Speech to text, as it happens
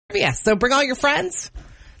Yes, so bring all your friends.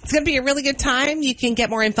 It's going to be a really good time. You can get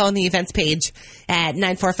more info on the events page at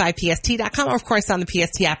 945pst.com, or, of course, on the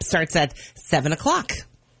PST app. Starts at 7 o'clock.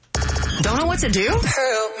 Don't know what to do?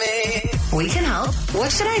 Help me. We can help.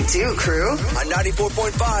 What should I do, crew? On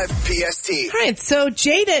 94.5 PST. All right, so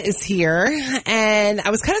Jada is here, and I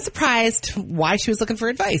was kind of surprised why she was looking for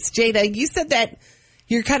advice. Jada, you said that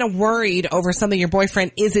you're kind of worried over something your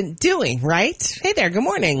boyfriend isn't doing, right? Hey there, good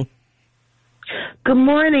morning. Good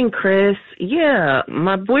morning, Chris. Yeah,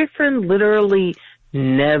 my boyfriend literally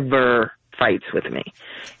never fights with me.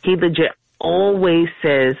 He legit always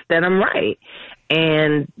says that I'm right,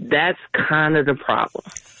 and that's kind of the problem.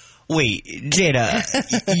 Wait, Jada,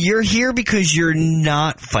 you're here because you're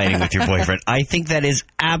not fighting with your boyfriend. I think that is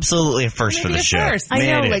absolutely a first for the show. I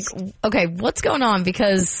know, okay, what's going on?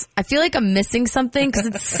 Because I feel like I'm missing something, because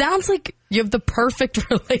it sounds like you have the perfect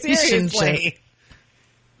relationship. Seriously.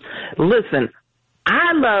 Listen,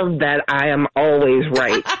 I love that I am always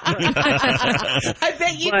right. I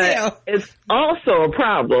bet you but do. It's also a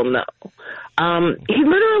problem, though. He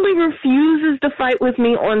literally refuses to fight with me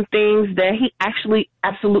on things that he actually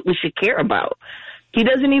absolutely should care about. He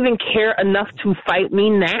doesn't even care enough to fight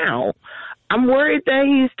me now. I'm worried that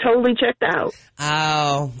he's totally checked out.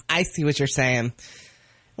 Oh, I see what you're saying.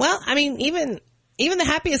 Well, I mean, even the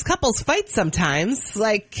happiest couples fight sometimes.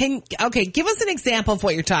 Like, give us an example of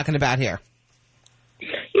what you're talking about here.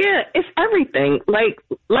 Yeah, it's everything. Like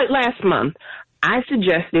last month, I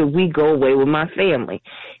suggested we go away with my family.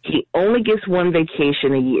 He only gets one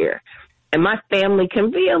vacation a year, and my family can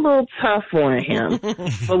be a little tough on him.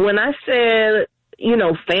 But when I said,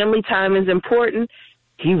 family time is important,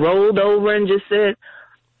 he rolled over and just said,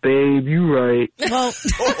 "Babe, you right." Well,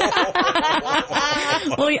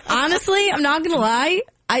 honestly, I'm not going to lie.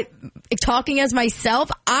 Talking as myself,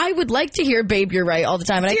 I would like to hear "Babe, you're right" all the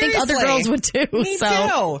time, and Seriously? I think other girls would too. Me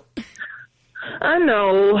too. I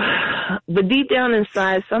know, but deep down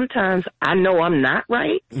inside, sometimes I know I'm not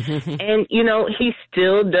right. And, he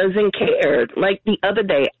still doesn't care. Like the other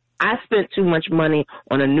day, I spent too much money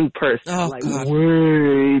on a new purse. Oh, God.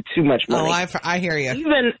 Way too much money. Oh, I hear you.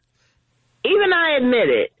 Even I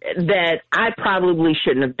admitted that I probably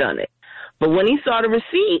shouldn't have done it. But when he saw the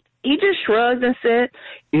receipt, he just shrugged and said,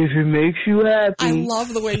 "If it makes you happy." I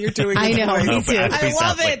love the way you're doing it. I know, me too. I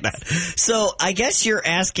love it. Like so I guess you're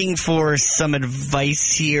asking for some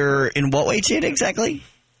advice here. In what way, Jada, exactly?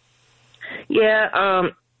 Yeah,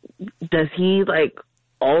 does he,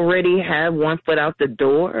 already have one foot out the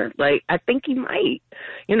door? I think he might.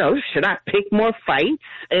 Should I pick more fights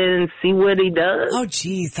and see what he does? Oh,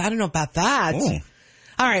 geez. I don't know about that. Oh.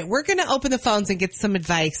 All right. We're going to open the phones and get some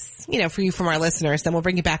advice, for you from our listeners. Then we'll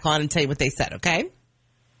bring you back on and tell you what they said, okay?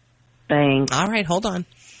 Thanks. All right. Hold on.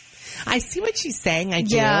 I see what she's saying. I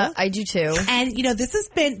do. Yeah, I do too. And this has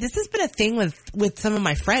been a thing with some of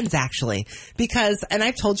my friends actually, because, and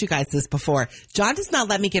I've told you guys this before, John does not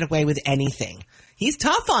let me get away with anything. He's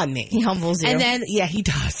tough on me. He humbles you. And then, yeah, he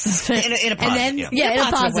does. In a positive, in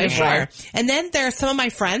a positive way, sure. sure. And then there are some of my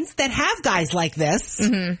friends that have guys like this,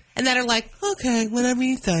 and that are like, okay, whatever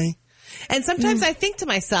you say. And sometimes I think to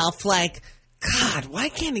myself, God, why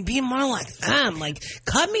can't he be more like them?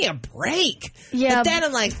 Cut me a break. Yeah. But then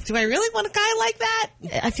I'm like, do I really want a guy like that?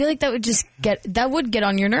 I feel like that would get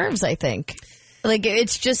on your nerves, I think.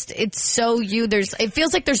 It's so you. It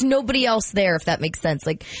feels like there's nobody else there, if that makes sense.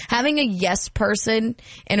 Having a yes person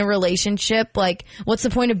in a relationship, what's the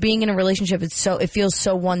point of being in a relationship? It feels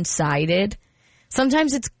so one-sided.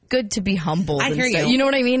 Sometimes it's good to be humble. I hear you. You know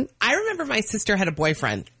what I mean? I remember my sister had a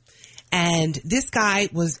boyfriend, and this guy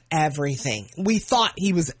was everything. We thought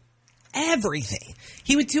he was everything.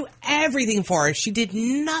 He would do everything for her. She did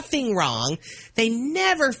nothing wrong. They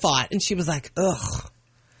never fought, and she was like, ugh.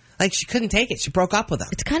 She couldn't take it. She broke up with him.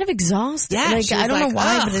 It's kind of exhausting. Yeah, I don't know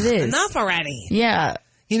why, but it is. Enough already. Yeah.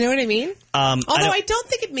 You know what I mean? Although I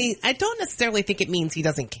don't necessally think it means he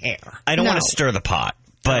doesn't care. I don't want to stir the pot.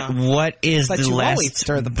 But what is but the you last? Always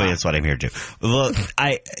stir the pot. But that's what I'm here to do. Look,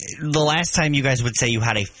 the last time you guys would say you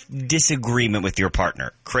had a disagreement with your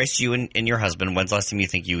partner, Chris, you and your husband. When's the last time you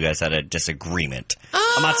think you guys had a disagreement?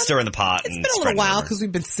 I'm not stirring the pot. It's been a little while because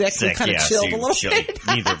we've been sick. We've kind of chilled a little bit.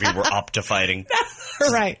 Neither of you were up to fighting.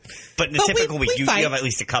 Right. But in a typical week, you have at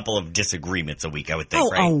least a couple of disagreements a week, I would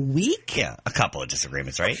think, right? A week? Yeah, a couple of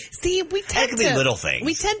disagreements, right? See, we tend to be little things.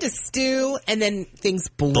 We tend to stew, and then things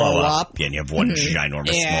blow up. Yeah, and you have one ginormous moment.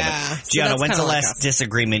 So Gianna, when's the last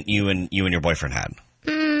disagreement you and your boyfriend had?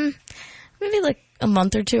 Maybe a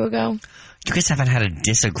month or two ago. You guys haven't had a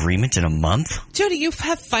disagreement in a month? Jody, you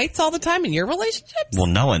have fights all the time in your relationships? Well,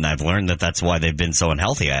 no, and I've learned that that's why they've been so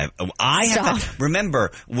unhealthy. I have to, remember,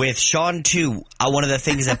 with Sean, too, one of the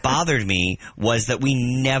things that bothered me was that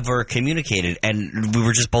we never communicated, and we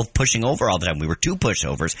were just both pushing over all the time. We were two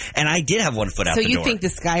pushovers, and I did have one foot out the door. So you think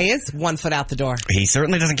this guy is 1 foot out the door? He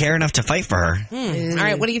certainly doesn't care enough to fight for her. All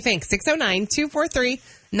right, what do you think?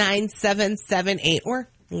 609-243-9778, or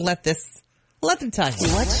let them tell you.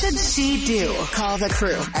 What should she do? Call the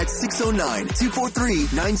crew At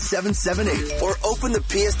 609-243-9778 or open the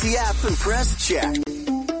PST app and press chat.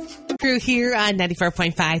 Crew here on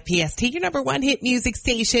 94.5 PST, your number one hit music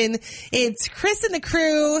station. It's Chris and the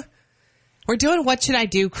crew. We're doing What Should I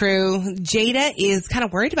Do, crew. Jada is kind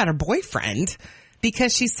of worried about her boyfriend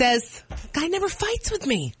because she says, guy never fights with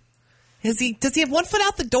me. Does he have 1 foot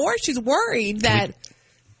out the door? She's worried that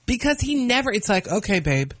because he never, it's like, okay,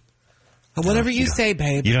 babe. Whatever you say,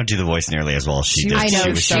 babe. You don't do the voice nearly as well as she did. I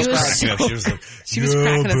know. She was cracking up. She was like, she was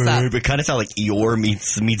cracking us up. It kind of sounded like Eeyore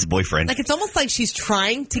meets boyfriend. Like, it's almost like she's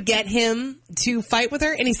trying to get him to fight with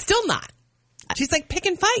her, and he's still not. She's like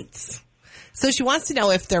picking fights. So she wants to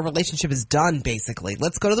know if their relationship is done, basically.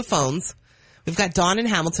 Let's go to the phones. We've got Dawn in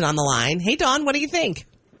Hamilton on the line. Hey, Dawn, what do you think?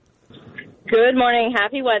 Good morning.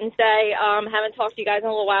 Happy Wednesday. Haven't talked to you guys in a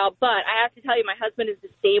little while, but I have to tell you, my husband is the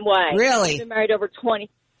same way. Really?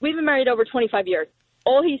 We've been married over 25 years.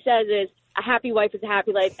 All he says is, a happy wife is a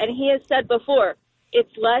happy life. And he has said before, it's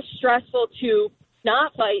less stressful to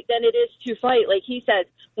not fight than it is to fight. Like he says,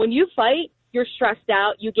 when you fight, you're stressed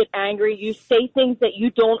out, you get angry, you say things that you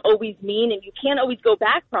don't always mean, and you can't always go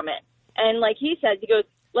back from it. And like he says, he goes,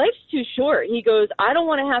 life's too short. He goes, I don't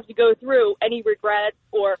want to have to go through any regrets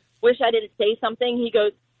or wish I didn't say something. He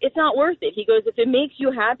goes, it's not worth it. He goes, if it makes you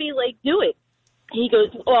happy, like, do it. He goes,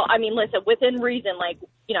 well, I mean, listen, within reason, like,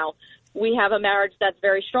 you know, we have a marriage that's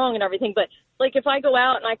very strong and everything. But, like, if I go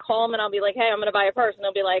out and I call him and I'll be like, hey, I'm going to buy a purse. And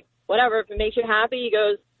they'll be like, whatever, if it makes you happy. He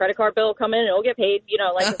goes, credit card bill will come in and it'll get paid, you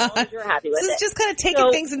know, like, as long as you're happy with So it. it's just kind of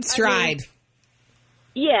taking things in stride.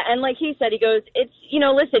 Yeah, and like he said, he goes, it's, you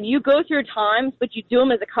know, listen, you go through times, but you do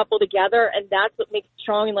them as a couple together, and that's what makes it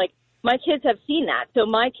strong. And, like, my kids have seen that. So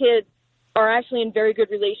my kids are actually in very good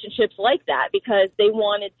relationships like that because they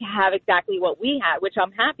wanted to have exactly what we had, which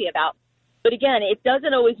I'm happy about. But again, it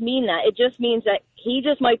doesn't always mean that. It just means that he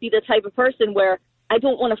just might be the type of person where I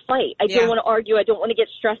don't want to fight. I don't want to argue. I don't want to get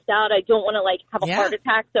stressed out. I don't want to, like, have a heart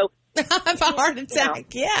attack. So have a heart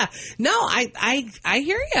attack. You know. Yeah. No, I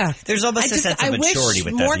hear you. There's almost a sense of maturity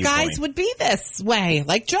with that more viewpoint. guys would be this way,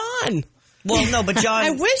 like John. Well, no, but John... I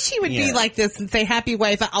wish he would be like this and say happy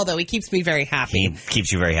wife, although he keeps me very happy. He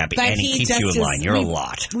keeps you very happy, But and he keeps you in line. You're a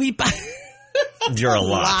lot. You're a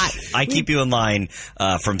lot. I keep you in line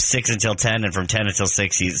from 6 until 10, and from 10 until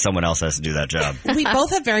 6, someone else has to do that job. We both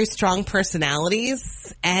have very strong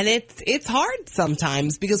personalities, and it's hard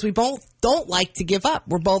sometimes because we both don't like to give up.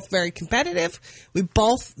 We're both very competitive. We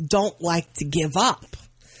both don't like to give up.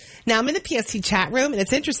 Now, I'm in the PST chat room, and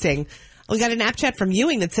it's interesting. We got an app chat from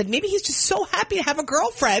Ewing that said maybe he's just so happy to have a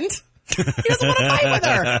girlfriend. He doesn't want to fight with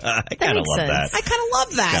her. I kind of love that. I kind of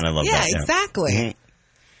love that. Yeah, exactly. Mm-hmm.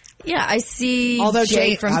 Yeah, I see. Although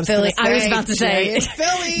Jay from Philly, I was about to say,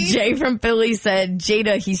 Philly. Jay from Philly said,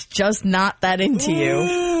 Jada, he's just not that into you.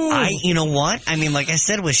 You know what? I mean, like I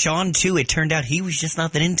said with Sean too, it turned out he was just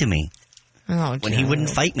not that into me. Oh, when he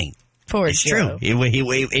wouldn't fight me. Poor it's Joe. true.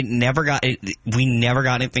 It never got. We never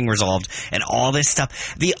got anything resolved, and all this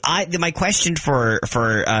stuff. My question for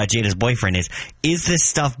Jada's boyfriend is this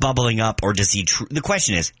stuff bubbling up, or does he? The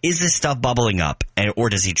question is this stuff bubbling up, or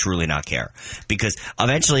does he truly not care? Because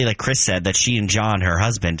eventually, like Chris said, that she and John, her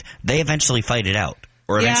husband, they eventually fight it out.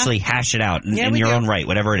 Or eventually hash it out in your own right,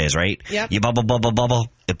 whatever it is, right? Yep. You bubble,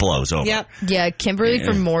 it blows over. Yep. Yeah, Kimberly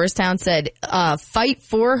from Morristown said, fight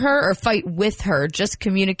for her or fight with her. Just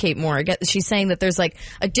communicate more. I guess she's saying that there's like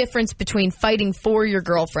a difference between fighting for your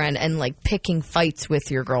girlfriend and like picking fights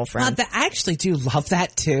with your girlfriend. I actually do love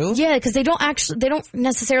that too. Yeah, because they don't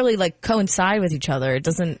necessarily like coincide with each other. It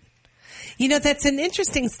doesn't. You know, that's an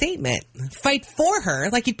interesting statement. Fight for her.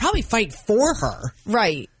 Like, he'd probably fight for her.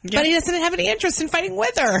 Right. But he doesn't have any interest in fighting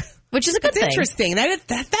with her. Which is a good thing. It's interesting.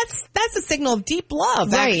 That's a signal of deep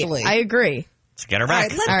love, right. actually. I agree. Let's get her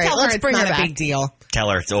back. Let's tell her it's not a big deal. Tell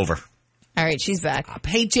her it's over. All right, she's back.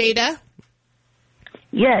 Hey, Jada.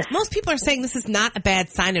 Yes. Most people are saying this is not a bad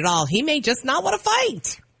sign at all. He may just not want to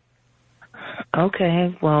fight.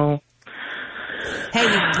 Okay, well... Hey,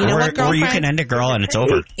 you know what, girlfriend? Or you can end it, girl, and it's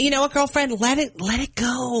over. You know what, girlfriend? Let it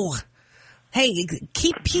go. Hey,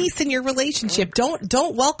 keep peace in your relationship.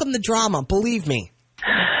 Don't welcome the drama. Believe me.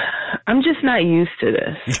 I'm just not used to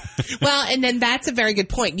this. Well, and then that's a very good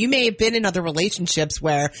point. You may have been in other relationships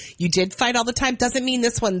where you did fight all the time. Doesn't mean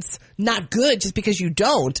this one's not good just because you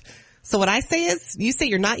don't. So what I say is, you say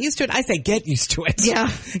you're not used to it. I say get used to it. Yeah,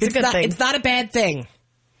 it's a good thing. It's not a bad thing.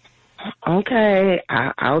 Okay,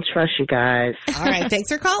 I'll trust you guys. All right. Thanks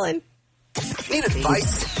for calling. Need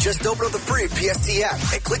advice? Just open up the free PST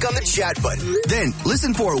app and click on the chat button. Then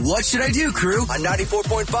listen for What Should I Do, Crew on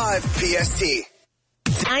 94.5 PST.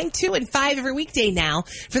 9, 2, and 5 every weekday now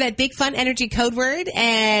for that big fun energy code word,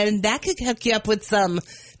 and that could hook you up with some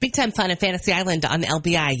big time fun at Fantasy Island on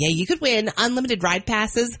LBI. Yeah, you could win unlimited ride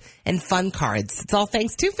passes and fun cards. It's all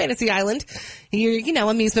thanks to Fantasy Island, your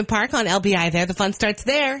amusement park on LBI. There, the fun starts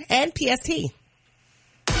there, and PST.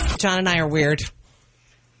 John and I are weird.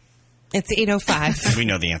 It's 8:05. We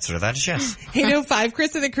know the answer to that is yes. 8:05.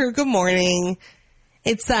 Chris and the crew. Good morning.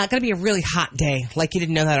 It's going to be a really hot day. Like you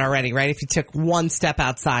didn't know that already, right? If you took one step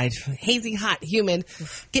outside. Hazy, hot, humid.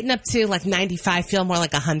 Getting up to like 95, feel more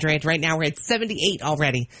like 100. Right now we're at 78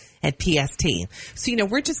 already at PST. So,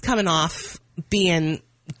 we're just coming off being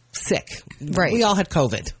sick. Right. We all had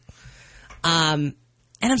COVID. And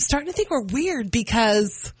I'm starting to think we're weird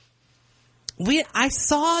because I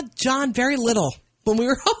saw John very little when we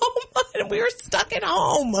were home and we were stuck at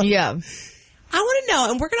home. Yeah. I want to know,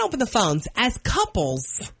 and we're going to open the phones. As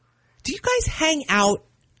couples, do you guys hang out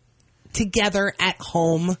together at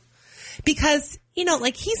home? Because,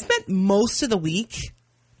 he spent most of the week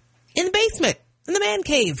in the basement, in the man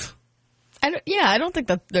cave. I don't think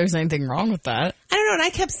that there's anything wrong with that. I don't know, and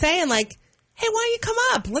I kept saying, hey, why don't you come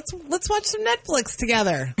up? Let's watch some Netflix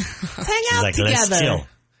together. Let's hang out together. Let's chill.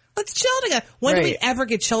 Let's chill together. When do we ever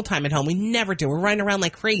get chill time at home? We never do. We're running around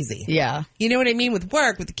like crazy. Yeah. You know what I mean? With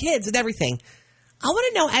work, with the kids, with everything. I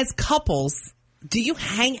want to know, as couples, do you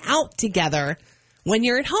hang out together when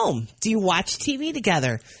you're at home? Do you watch TV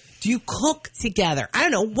together? Do you cook together? I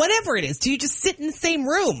don't know, whatever it is. Do you just sit in the same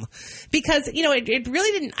room? Because, it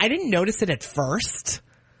really I didn't notice it at first.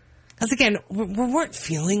 Because again, we weren't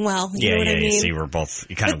feeling well. You know what I mean? So you were both,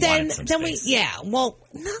 you kind of wanted some space.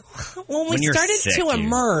 When we started sick, to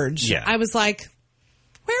emerge, I was like,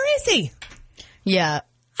 where is he? Yeah.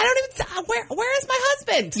 I don't even, where is my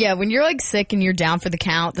husband? Yeah, when you're sick and you're down for the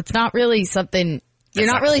count, that's not really something, you're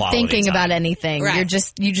not really thinking about anything. Right.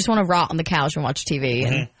 You just want to rot on the couch and watch TV.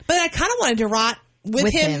 Mm-hmm. But I kind of wanted to rot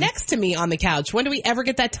with him next to me on the couch. When do we ever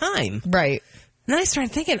get that time? Right. And then I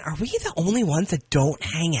started thinking, are we the only ones that don't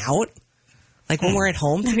hang out? When we're at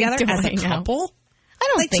home together as a couple? I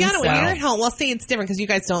don't think Gianna, so. when you're at home, see, it's different because you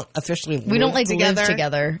guys don't officially we don't together. live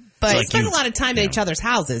together. But you spend a lot of time at each other's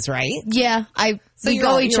houses, right? Yeah. You're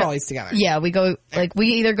always together. Yeah, we go, we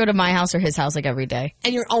either go to my house or his house every day.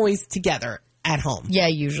 And you're always together at home. Yeah,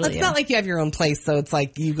 usually. It's not like you have your own place, so it's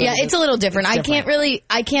like you go. Yeah, it's a little different. I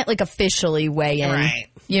can't officially weigh in. Right.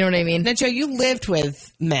 You know what I mean? Now, Joe, you lived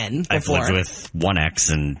with men before. I've lived with one ex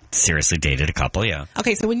and seriously dated a couple, yeah.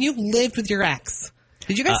 Okay, so when you lived with your ex,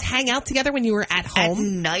 did you guys hang out together when you were at home? At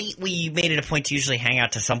night, we made it a point to usually hang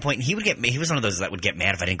out to some point. And he was one of those that would get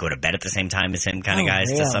mad if I didn't go to bed at the same time as him kind of guys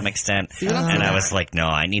to some extent. And I was like, no,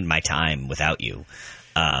 I need my time without you.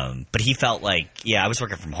 But he felt like, I was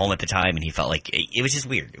working from home at the time, and he felt like it was just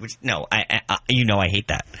weird. It was I hate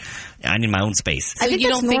that. I need my own space. So you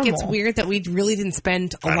don't think it's weird that we really didn't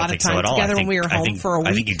spend a lot of time together when we were home for a week?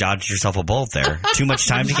 I think you dodged yourself a bullet there. Too much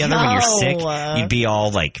time together when you're sick, you'd be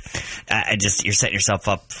all you're setting yourself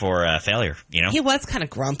up for failure. He was kind of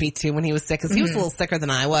grumpy too when he was sick because he was a little sicker than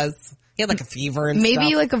I was. He had a fever and stuff. Maybe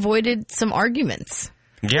you avoided some arguments.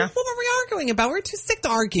 Yeah. What were we arguing about? We were too sick to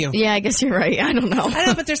argue. Yeah, I guess you're right. I don't know. I don't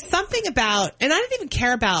know, but there's something about, and I didn't even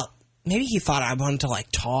care about, maybe he thought I wanted to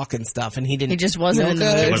talk and stuff, and he didn't. He just wasn't in the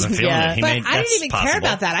He mood. wasn't feeling it. But I didn't even care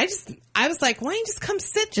about that. I was like, why don't you just come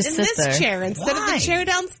sit in this chair instead of the chair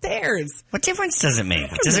downstairs? What difference does it make?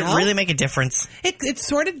 Does it really make a difference? It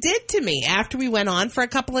sort of did to me. After we went on for a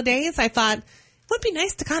couple of days, I thought, it would be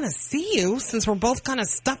nice to kind of see you since we're both kind of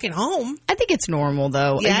stuck at home. I think it's normal,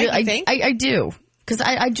 though. Yeah, I think? I do. Because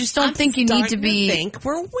I just don't think you need to be. I think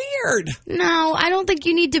we're weird. No, I don't think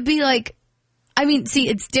you need to be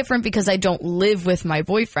it's different because I don't live with my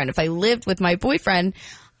boyfriend. If I lived with my boyfriend,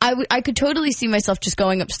 I could totally see myself just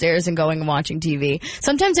going upstairs and going and watching TV.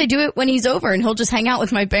 Sometimes I do it when he's over and he'll just hang out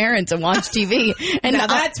with my parents and watch TV. And now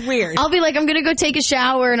that's weird. I'll be like, I'm going to go take a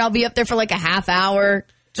shower and I'll be up there for a half hour.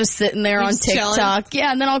 Just sitting there on TikTok. Chilling.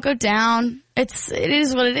 Yeah, and then I'll go down. It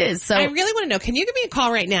is what it is. So I really want to know, can you give me a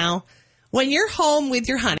call right now? When you're home with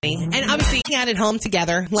your honey, and obviously you're out at home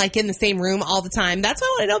together, in the same room all the time, that's what I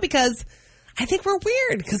want to know because I think we're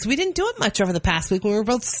weird because we didn't do it much over the past week when we were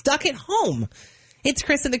both stuck at home. It's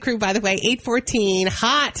Chris and the crew, by the way. 8:14.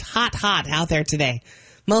 Hot out there today.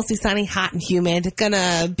 Mostly sunny, hot and humid.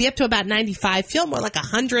 Gonna be up to about 95. Feel more like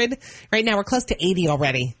 100. Right now we're close to 80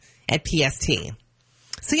 already at PST.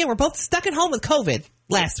 So yeah, we're both stuck at home with COVID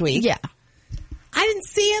last week. Yeah. I didn't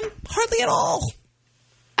see him hardly at all.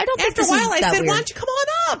 I don't think After a while, I said, weird. why don't you come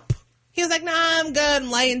on up? He was like, nah, I'm good.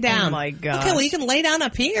 I'm laying down. Oh, my gosh. Okay, well, you can lay down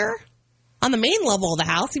up here on the main level of the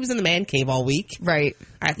house. He was in the man cave all week. Right.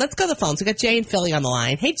 All right, let's go to the phones. We got Jay and Philly on the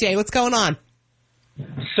line. Hey, Jay, what's going on?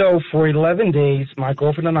 So for 11 days, my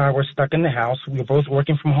girlfriend and I were stuck in the house. We were both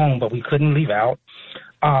working from home, but we couldn't leave out.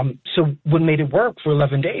 So what made it work for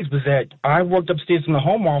 11 days was that I worked upstairs in the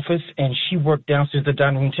home office and she worked downstairs at the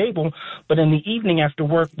dining room table. But in the evening after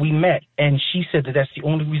work, we met, and she said that that's the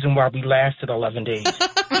only reason why we lasted 11 days.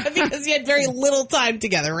 Because you had very little time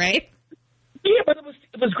together, right? Yeah, but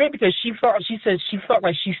it was great because she said she felt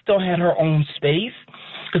like she still had her own space.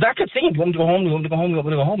 Because I kept saying, you want me to go home, you want me to go home, you want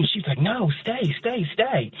me to go home. And she's like, no,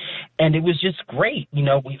 stay. And it was just great. You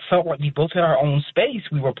know, we felt like we both had our own space.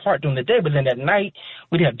 We were apart during the day, but then at night,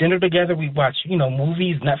 we'd have dinner together. We'd watch,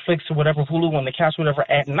 movies, Netflix or whatever, Hulu on the couch, whatever,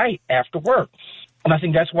 at night after work. And I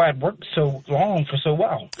think that's why it worked so long for so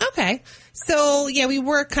well. Okay. So, yeah, we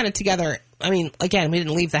were kind of together. I mean, again, we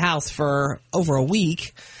didn't leave the house for over a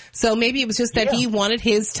week. So maybe it was just that he wanted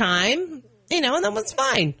his time. And that was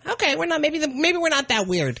fine. Okay, maybe we're not that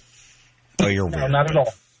weird. Oh, you're weird. No, not at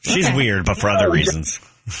all. She's weird, but for other reasons.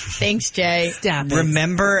 Thanks, Jay. Stop it.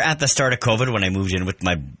 Remember at the start of COVID when I moved in with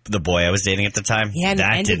the boy I was dating at the time? Yeah, and it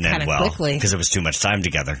that ended didn't end kinda well quickly. because it was too much time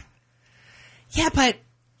together. Yeah, but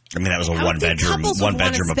I mean, that was a I would think couples would one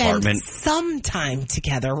wanna bedroom spend apartment. some time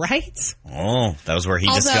together, right? Oh, that was where he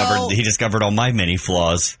Although- discovered all my many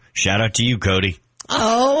flaws. Shout out to you, Cody.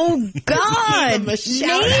 Oh, God. Give him a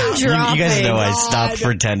shout Name out. dropping. You guys know I stopped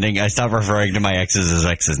pretending. I stopped referring to my exes as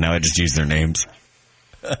exes. Now I just use their names.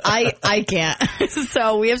 I can't.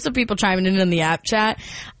 So we have some people chiming in the app chat.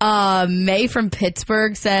 May from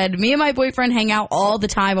Pittsburgh said, me and my boyfriend hang out all the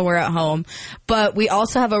time when we're at home, but we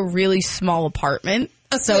also have a really small apartment.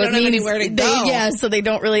 So they don't have anywhere to go. So they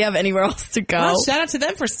don't really have anywhere else to go. Well, shout out to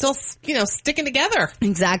them for still, sticking together.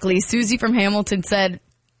 Exactly. Susie from Hamilton said,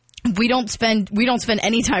 we don't spend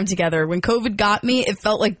any time together. When COVID got me, it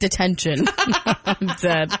felt like detention. I'm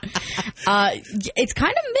dead. It's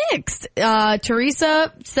kind of mixed.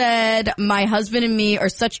 Teresa said, my husband and me are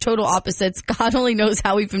such total opposites. God only knows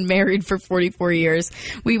how we've been married for 44 years.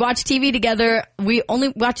 We watch TV together. We only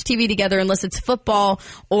watch TV together unless it's football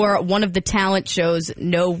or one of the talent shows.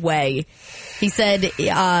 No way. He said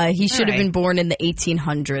he should have been born in the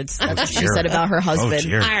 1800s. That's what she said about her husband.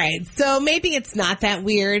 dear. All right. So maybe it's not that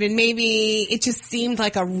weird, and maybe it just seemed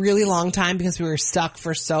like a really long time because we were stuck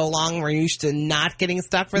for so long. We're used to not getting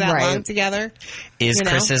stuck for that long together. Is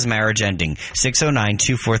Chris's marriage ending?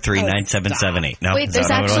 609-243-9778. No, Wait, is that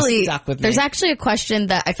not what it was? Stuck with me. there's actually a question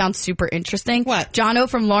that I found super interesting. What? John O.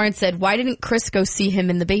 from Lawrence said, why didn't Chris go see him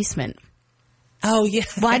in the basement? Oh, yeah.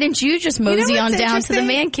 Why didn't you just mosey on what's down to the interesting?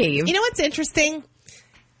 man cave? You know what's interesting?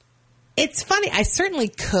 It's funny. I certainly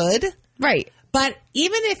could. Right. But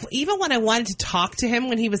even when I wanted to talk to him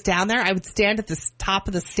when he was down there, I would stand at the top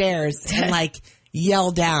of the stairs and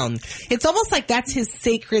yell down. It's almost like that's his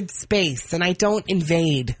sacred space, and I don't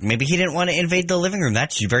invade. Maybe he didn't want to invade the living room.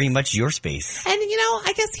 That's very much your space. And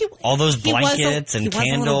I guess All those he was blankets and he was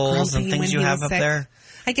a little candles and grumpy things when you he have was up sick. there.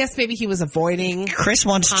 I guess maybe he was avoiding. Chris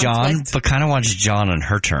wants John, conflict. but kind of wants John on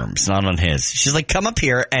her terms, not on his. She's like, come up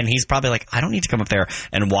here, and he's probably like, I don't need to come up there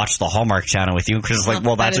and watch the Hallmark Channel with you. Chris is like,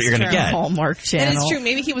 well, that's what that is you're going to true. get. Hallmark That Channel. is true.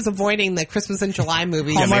 Maybe he was avoiding the Christmas in July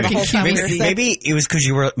movie. Hallmark the whole time we were sick. Maybe it was because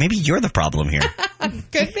maybe you're the problem here.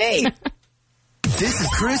 Could be. This is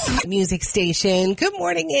Chris. Music station. Good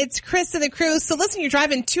morning. It's Chris and the crew. So listen, you're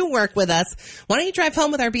driving to work with us. Why don't you drive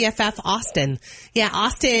home with our BFF, Austin? Yeah,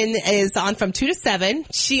 Austin is on from 2 to 7.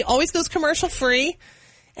 She always goes commercial free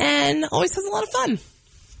and always has a lot of fun.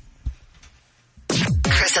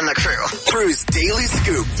 Chris and the crew. Crew's Daily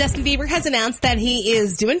Scoop. Justin Bieber has announced that he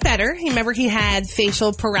is doing better. Remember, he had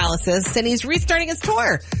facial paralysis, and he's restarting his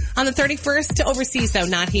tour on the 31st to overseas, though,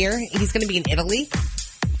 not here. He's going to be in Italy.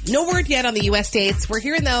 No word yet on the U.S. dates. We're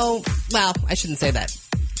hearing, though, well, I shouldn't say that.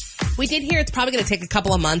 We did hear it's probably going to take a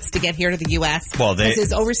couple of months to get here to the U.S. Well, because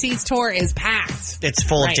his overseas tour is packed. It's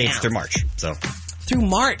full right of dates now. through March. So Through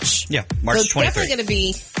March. yeah, March So it's 23rd. definitely going to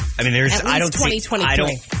be I mean, there's at least I don't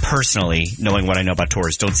 2023. personally, knowing what I know about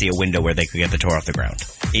tours, don't see a window where they could get the tour off the ground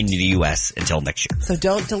in the U.S. until next year. So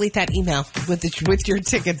don't delete that email with your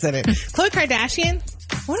tickets in it. Khloe Kardashian,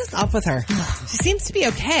 what is up with her? She seems to be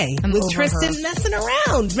okay I'm with over Tristan her. messing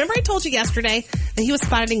around. Remember I told you yesterday that he was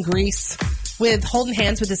spotted in Greece with holding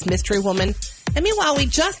hands with this mystery woman, And meanwhile, we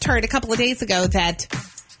just heard a couple of days ago that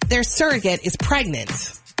their surrogate is pregnant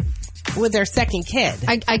with their second kid.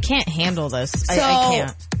 I can't handle this. So, I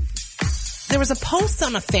can't. There was a post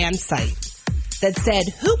on a fan site that said,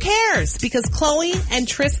 who cares? Because Chloe and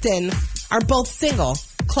Tristan are both single.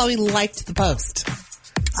 Chloe liked the post.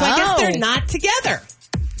 So I guess they're not together,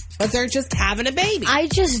 but they're just having a baby. I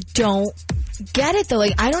just don't get it though.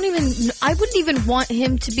 Like, I wouldn't even want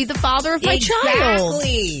him to be the father of my child.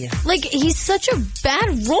 Exactly. Like, he's such a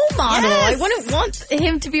bad role model. Yes. I wouldn't want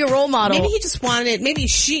him to be a role model. Maybe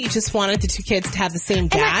she just wanted the two kids to have the same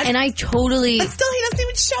dad. And I totally... But still, he doesn't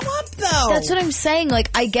even show up, though. That's what I'm saying. Like,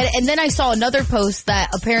 I get it. And then I saw another post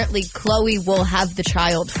that apparently Chloe will have the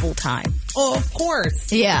child full time. Oh, of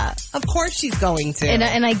course. Yeah. Of course she's going to.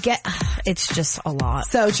 And I get... It's just a lot.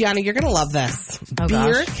 So, Gianna, you're going to love this. Oh, Beer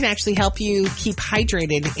gosh. can actually help you keep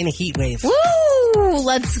hydrated in a heat wave. Woo!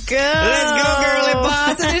 Let's go. Let's go, girly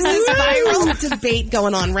boss. So there's this viral debate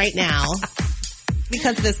going on right now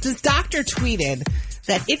because of this. This doctor tweeted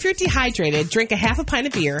that if you're dehydrated, drink a half a pint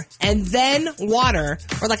of beer and then water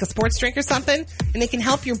or like a sports drink or something, and it can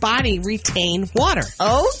help your body retain water.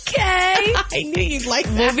 Okay. I knew you'd like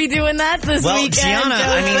that. We'll be doing that this weekend. Gianna,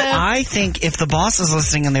 I mean, Joseph. I think if the boss is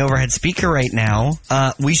listening on the overhead speaker right now,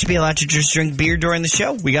 we should be allowed to just drink beer during the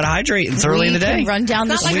show. We got to hydrate. It's early in the day. We can run down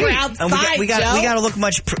the It's not like street. we're outside, And we got Joe. to look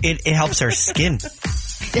much. It helps our skin.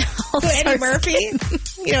 So Eddie Murphy,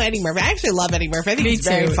 you know Eddie Murphy. I actually love Eddie Murphy. I think he's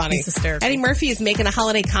very too. funny. He's hysterical. Eddie Murphy is making a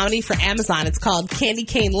holiday comedy for Amazon. It's called Candy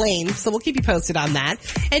Cane Lane. So we'll keep you posted on that.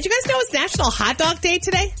 And do you guys know it's National Hot Dog Day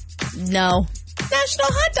today? No. National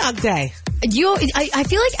Hot Dog Day. I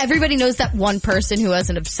feel like everybody knows that one person who has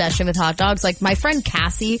an obsession with hot dogs. Like, my friend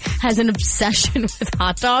Cassie has an obsession with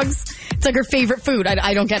hot dogs. It's like her favorite food.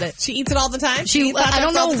 I don't get it. She eats it all the time? I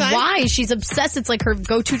don't know why. She's obsessed. It's like her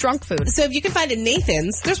go-to drunk food. So if you can find a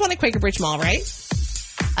Nathan's, there's one at Quaker Bridge Mall, right?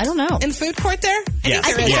 I don't know. In the food court there? Yes.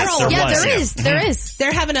 I think Yes, there there is. was, There is.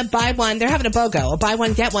 They're having a BOGO, a buy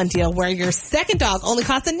one, get one deal where your second dog only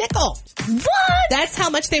costs a nickel. What? That's how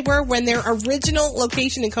much they were when their original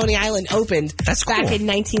location in Coney Island opened That's back cool. in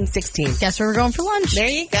 1916. Guess where we're going for lunch. There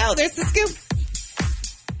you go. There's the scoop.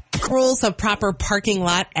 Rules of proper parking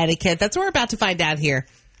lot etiquette. That's what we're about to find out here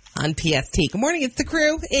on PST. Good morning. It's the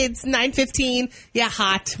crew. It's 9:15. Yeah,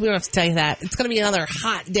 hot. We don't have to tell you that. It's going to be another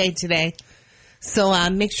hot day today. So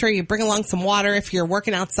make sure you bring along some water if you're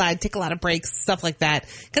working outside. Take a lot of breaks, stuff like that.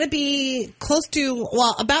 Going to be close to,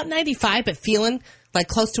 about 95, but feeling like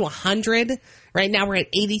close to 100. Right now we're at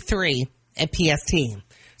 83 at PST.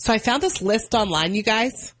 So I found this list online, you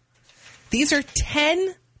guys. These are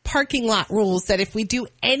 10 parking lot rules that if we do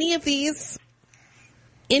any of these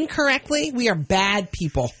incorrectly, we are bad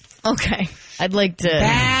people. Okay. I'd like to...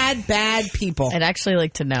 Bad people. I'd actually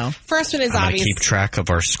like to know. First one is I'm going to obvious. keep track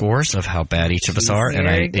of our scores of how bad each of us are. There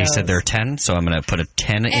And it they said goes. there are 10, so I'm going to put a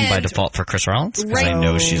 10 in by And default for Chris Rollins because right- I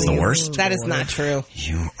know she's the worst. That is not true.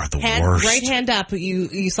 You are the worst. Right hand up.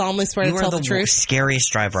 You solemnly swear You to are tell the the truth.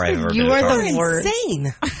 scariest driver I've ever You been in a are car. the You're worst.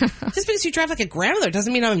 insane. Just because you drive like a grandmother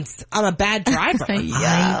doesn't mean I'm a bad driver.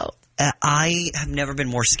 Yeah. I have never been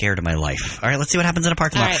more scared in my life. All right, let's see what happens in a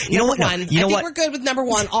parking All lot. right, You know what? number No, one. you know I think what? we're good with number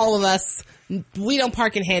one. All of us. We don't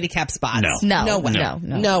park in handicapped spots. No. way.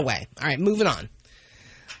 No. Way. All right, moving on.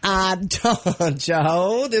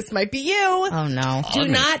 Joe, this might be you. Oh, no. Do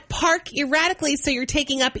not park erratically so you're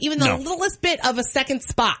taking up even the No. littlest bit of a second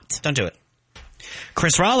spot. Don't do it.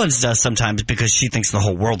 Chris Rollins does sometimes because she thinks the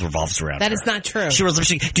whole world revolves around That her. is not true. She rolls up.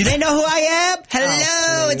 Do they know who I am?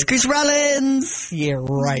 Hello, it's Chris Rollins. Yeah,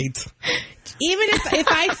 right. Even if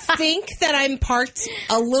I think that I'm parked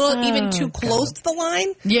a little even too close to the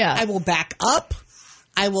line, Yeah. I will back up.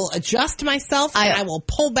 I will adjust myself and I will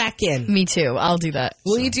pull back in. Me too. I'll do that.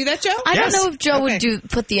 Will you do that, Joe? I Yes. don't know if Joe Okay. would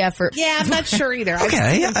put the effort. Yeah, I'm not sure either. I've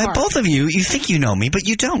Okay, seen him park. both of you think you know me, but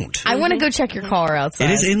you don't. I want to go check your car outside.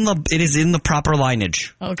 It is in the proper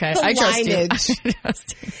lineage. Okay. The I trust you. lineage. I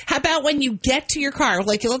trust you. How about when you get to your car?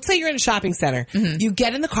 Like, let's say you're in a shopping center. You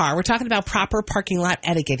get in the car. We're talking about proper parking lot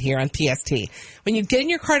etiquette here on PST. When you get in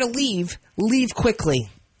your car to leave quickly.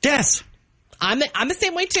 Yes, I'm the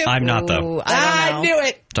same way too. I'm not though. Ooh, I don't know. knew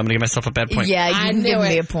it. So I'm gonna give myself a bad point. Yeah, you I can knew give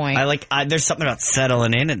me it. a point. There's something about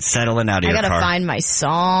settling in and settling out of I your gotta car. find my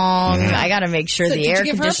song. I gotta make sure So the did you air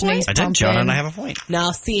give her a conditioning's point? I did, John, pumping. and I have a point.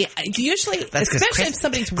 Now, see, usually, That's 'cause especially Chris- if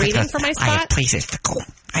somebody's Chris waiting goes, for my I have spot. places to go.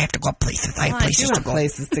 I have to go places. I have Well, I places do to have go.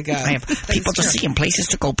 places to go. I have That people is to true. see and places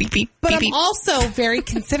to go. Beep beep. But beep, I'm beep. also very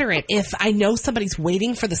considerate. If I know somebody's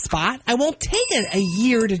waiting for the spot, I won't take a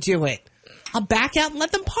year to do it. I'll back out and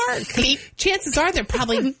let them park. Chances are they're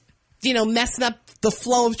probably, messing up the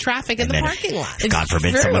flow of traffic in the parking lot. God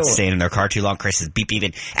forbid someone's staying in their car too long. Chris is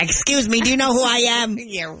beeping. Excuse me, do you know who I am?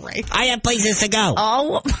 Yeah, right. I have places to go.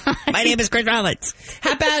 Oh, my name is Chris Rollins.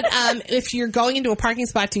 How about if you're going into a parking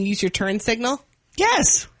spot to use your turn signal?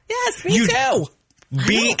 Yes. Yes, me too.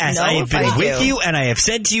 BS. I have been with you, and I have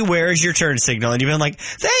said to you, where is your turn signal? And you've been like,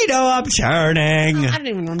 they know I'm turning. I don't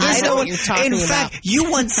even remember what you're talking about. In fact, you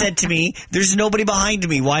once said to me, there's nobody behind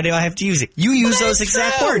me. Why do I have to use it? You use those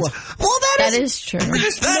exact words. Well, that is true.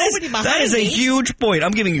 That is a huge point.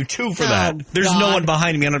 I'm giving you 2 for that. There's no one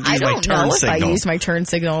behind me. I don't use my turn signal. I don't know if I use my turn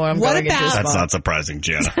signal when I'm going into a spot. That's not surprising,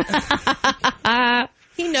 Jada.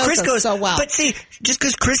 He knows Chris goes so well. But see, just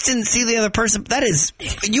because Chris didn't see the other person,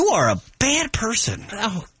 you are a bad person.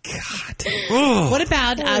 Oh, God. What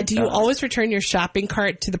about, do you always return your shopping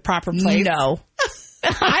cart to the proper place? No.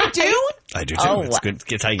 I do? I do, too. It's good.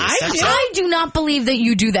 It's how you I do not believe that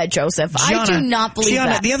you do that, Joseph. I do not believe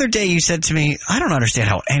that. The other day you said to me, I don't understand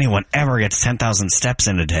how anyone ever gets 10,000 steps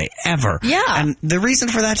in a day, ever. Yeah. And the reason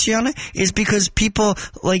for that, Gianna, is because people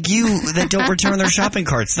like you that don't return their shopping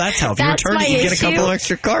carts. That's how. If you return it, you get a couple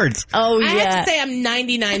extra cards. Oh, yeah. I have to say I'm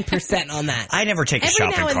 99% on that. I never take a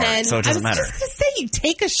shopping cart, so it doesn't matter. I was just going to say, you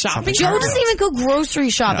take a shopping Joe cart. doesn't even go grocery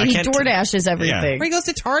shopping. He DoorDashes everything. Or he goes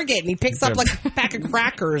to Target and he picks up like a pack of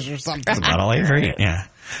crackers or something. That's about all I ever eat. Yeah.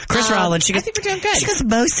 Chris Rollins, I think we're doing good. She goes,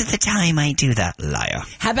 most of the time I do that, liar.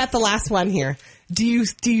 How about the last one here? Do you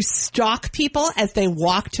stalk people as they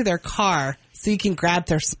walk to their car so you can grab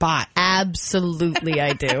their spot? Absolutely,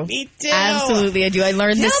 I do. Me too. Absolutely, I do. I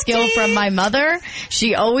learned this skill from my mother.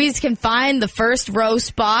 She always can find the first row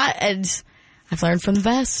spot, and I've learned from the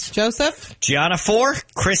best. Joseph? Gianna 4,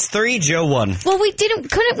 Chris 3, Joe 1. Well,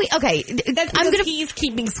 couldn't we? Okay. He's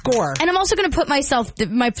keeping score. And I'm also going to put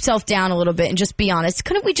myself down a little bit and just be honest.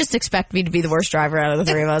 Couldn't we just expect me to be the worst driver out of the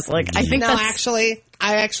 3 of us? Like, I think I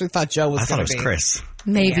actually thought Joe was going to be. I thought it was Chris.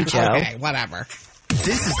 Maybe Joe. Okay, whatever.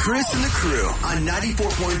 This is Chris and the Crew on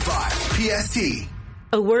 94.5 PST.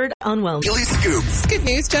 A word on wellness. Daily Scoop. It's good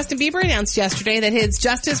news. Justin Bieber announced yesterday that his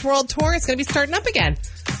Justice World Tour is going to be starting up again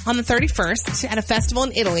on the 31st at a festival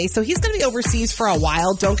in Italy. So he's going to be overseas for a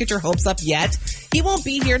while. Don't get your hopes up yet. He won't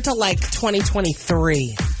be here till like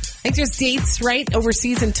 2023. I think there's dates, right,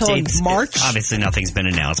 overseas until March. Obviously, nothing's been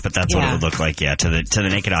announced, but that's what it would look like, to the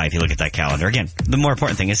naked eye if you look at that calendar. Again, the more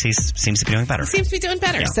important thing is he seems to be doing better. He seems to be doing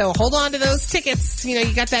better. Yeah. So hold on to those tickets. You know,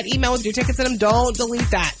 you got that email with your tickets in them. Don't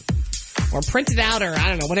delete that. Or print it out, or I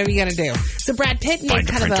don't know, whatever you got to do. So Brad Pitt made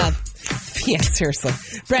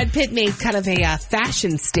Brad Pitt made kind of a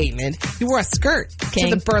fashion statement. He wore a skirt to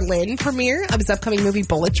the Berlin premiere of his upcoming movie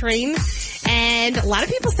Bullet Train. And a lot of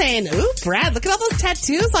people saying, ooh, Brad, look at all those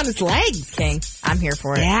tattoos on his legs. King, I'm here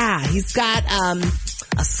for it. Yeah, he's got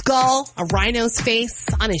a skull, a rhino's face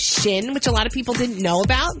on his shin, which a lot of people didn't know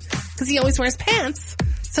about because he always wears pants.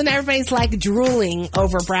 So now everybody's like drooling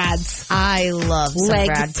over Brad's leg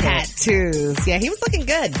tattoos. Yeah, he was looking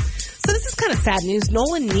good. So this is kind of sad news.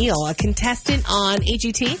 Nolan Neal, a contestant on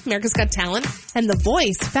AGT, America's Got Talent, and The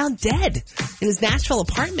Voice, found dead in his Nashville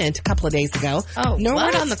apartment a couple of days ago. Oh, no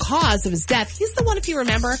word on the cause of his death. He's the one, if you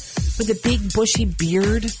remember, with the big bushy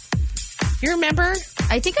beard. You remember?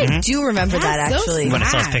 I think I do remember that, actually. When I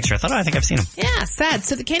saw his picture, I think I've seen him. Yeah, sad.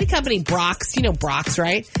 So the candy company Brock's, you know Brock's,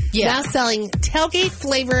 right? Yeah. Now selling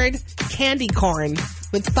tailgate-flavored candy corn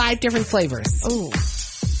with 5 different flavors. Ooh.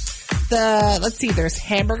 Let's see, there's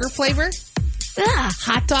hamburger flavor,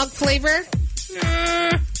 hot dog flavor,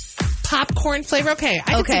 popcorn flavor. Okay,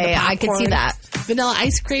 I can see that. Vanilla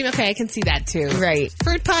ice cream. Okay, I can see that too. Right.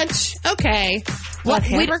 Fruit punch. Okay. What,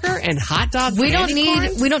 hamburger and hot dog? We don't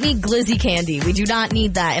need glizzy candy. We do not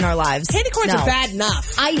need that in our lives. Candy corns are bad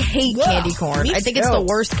enough. I hate candy corn. I think it's the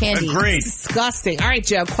worst candy. Agreed. It's disgusting. All right,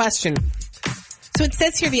 Joe, question. So it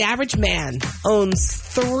says here the average man owns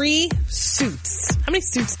 3 suits. How many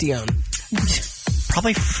suits do you own?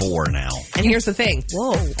 Probably 4 now. And here's the thing.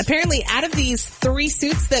 Whoa. Apparently, out of these 3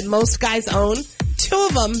 suits that most guys own, 2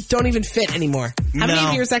 of them don't even fit anymore. How many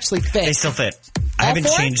of yours actually fit? They still fit. I haven't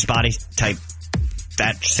changed body type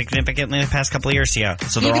that significantly in the past couple of years. Yeah.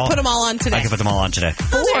 So you can put them all on today. I can put them all on today.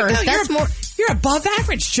 4. That's more. You're above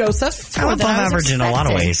average, Joseph. I'm above average in a lot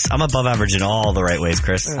of ways. I'm above average in all the right ways,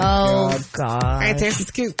 Chris. Oh, God. All right, there's the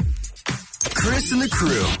scoop. Chris and the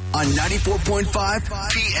Crew on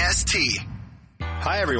 94.5 PST. Hi, everyone.